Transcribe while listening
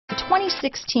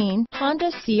2016 Honda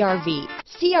CRV.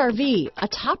 CRV, a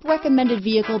top recommended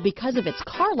vehicle because of its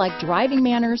car-like driving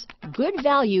manners, good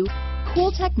value,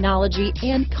 cool technology,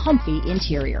 and comfy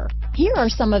interior. Here are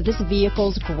some of this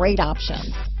vehicle's great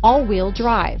options: all-wheel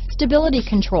drive, stability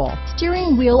control,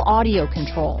 steering wheel audio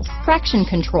controls, traction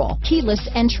control, keyless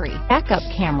entry, backup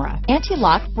camera,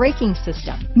 anti-lock braking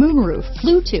system, moonroof,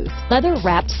 Bluetooth,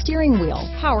 leather-wrapped steering wheel,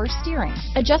 power steering,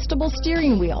 adjustable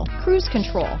steering wheel, cruise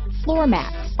control, floor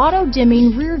mats,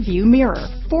 auto-dimming rear view mirror,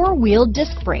 four-wheel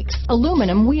disc brakes,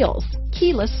 aluminum wheels,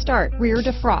 keyless start, rear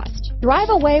defrost. Drive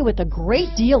away with a great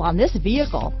deal on this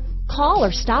vehicle. Call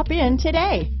or stop in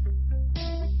today.